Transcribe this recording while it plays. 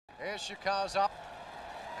There's Shika's up,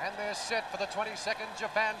 and they're set for the 22nd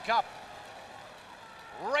Japan Cup.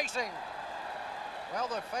 Racing. Well,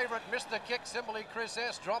 the favourite missed the kick. Simply Chris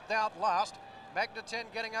S dropped out last. Magna 10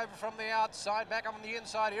 getting over from the outside, back on the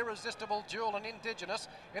inside, Irresistible Jewel and Indigenous.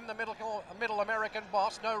 In the middle American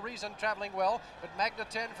Boss, No Reason travelling well, but Magna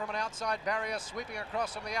 10 from an outside barrier sweeping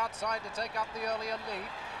across from the outside to take up the earlier lead.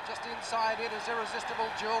 Just inside it is Irresistible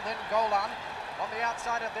Jewel, then Golan. On the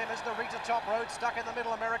outside of them is the Rita Top Road, stuck in the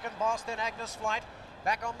middle American Boss, then Agnes Flight.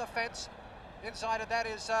 Back on the fence, inside of that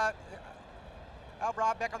is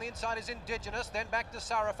Albra. Back on the inside is Indigenous, then back to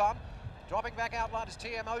Sarafan. Dropping back out line is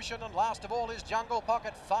TM Ocean, and last of all is Jungle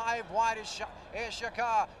Pocket. 5 wide is Air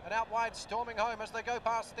Shakar, and out wide storming home as they go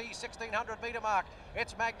past the 1600 metre mark.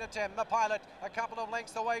 It's Magnetem, the pilot, a couple of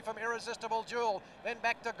lengths away from Irresistible Jewel. Then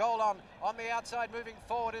back to Golan. On the outside moving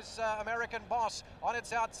forward is American Boss. On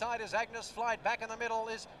its outside is Agnes Flight. Back in the middle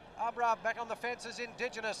is Abra. Back on the fence is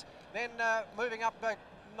Indigenous. Then moving up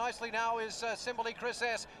nicely now is Simile Chris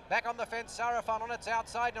S. Back on the fence, Sarafan on its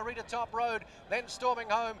outside, Narita Top Road, then storming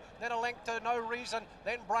home, then a length to No Reason,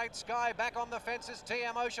 then Bright Sky. Back on the fence is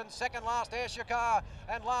TM Ocean, second last Air Shakar,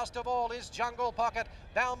 and last of all is Jungle Pocket.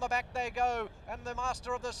 Down the back they go, and the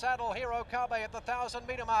master of the saddle, Hiro Kabe, at the 1000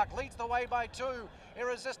 metre mark, leads the way by 2.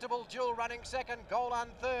 Irresistible Jewel running second, Golan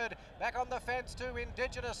third. Back on the fence to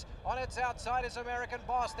Indigenous. On its outside is American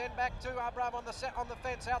Boss, then back to Abram on the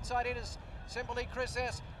fence. Outside it is Simply Chris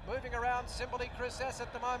S. Moving around, Simply Chris S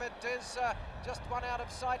at the moment is just one out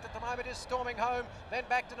of sight. At the moment is storming home. Then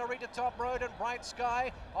back to Narita Top Road and Bright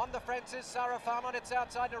Sky. On the fence is Sarafan. On its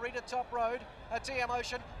outside, Narita Top Road, TM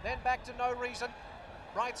Ocean. Then back to No Reason.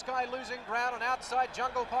 Bright Sky losing ground, and outside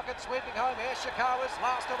Jungle Pocket sweeping home. Air Shikawa's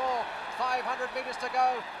last of all. 500 metres to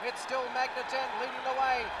go. It's still Magna 10 leading the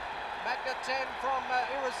way. Magna 10 from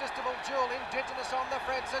Irresistible Jewel. Indigenous on the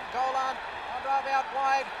fence, and Golan out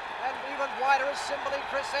wide. And even wider is Simply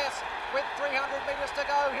Chris S with 300 metres to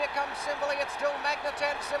go. Here comes Simply. It's still Magna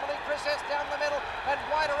 10. Simply Chris S down the middle, and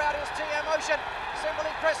wider out is TM Ocean.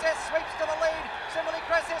 Simply Chris S sweeps to the lead. Simply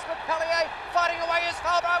Chris S with Pellier fighting away is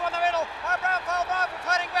Falbrave on the middle. Falbrave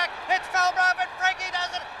fighting back. It's Falbrave, and Frankie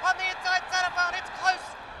does it on the inside. Sarafan. It's close.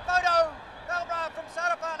 Photo. Falbrave from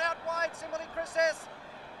Sarafan out wide. Simply Chris S.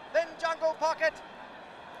 Then Jungle Pocket.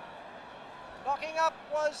 Knocking up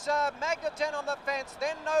was Magna 10 on the fence,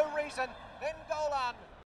 then No Reason, then Golan.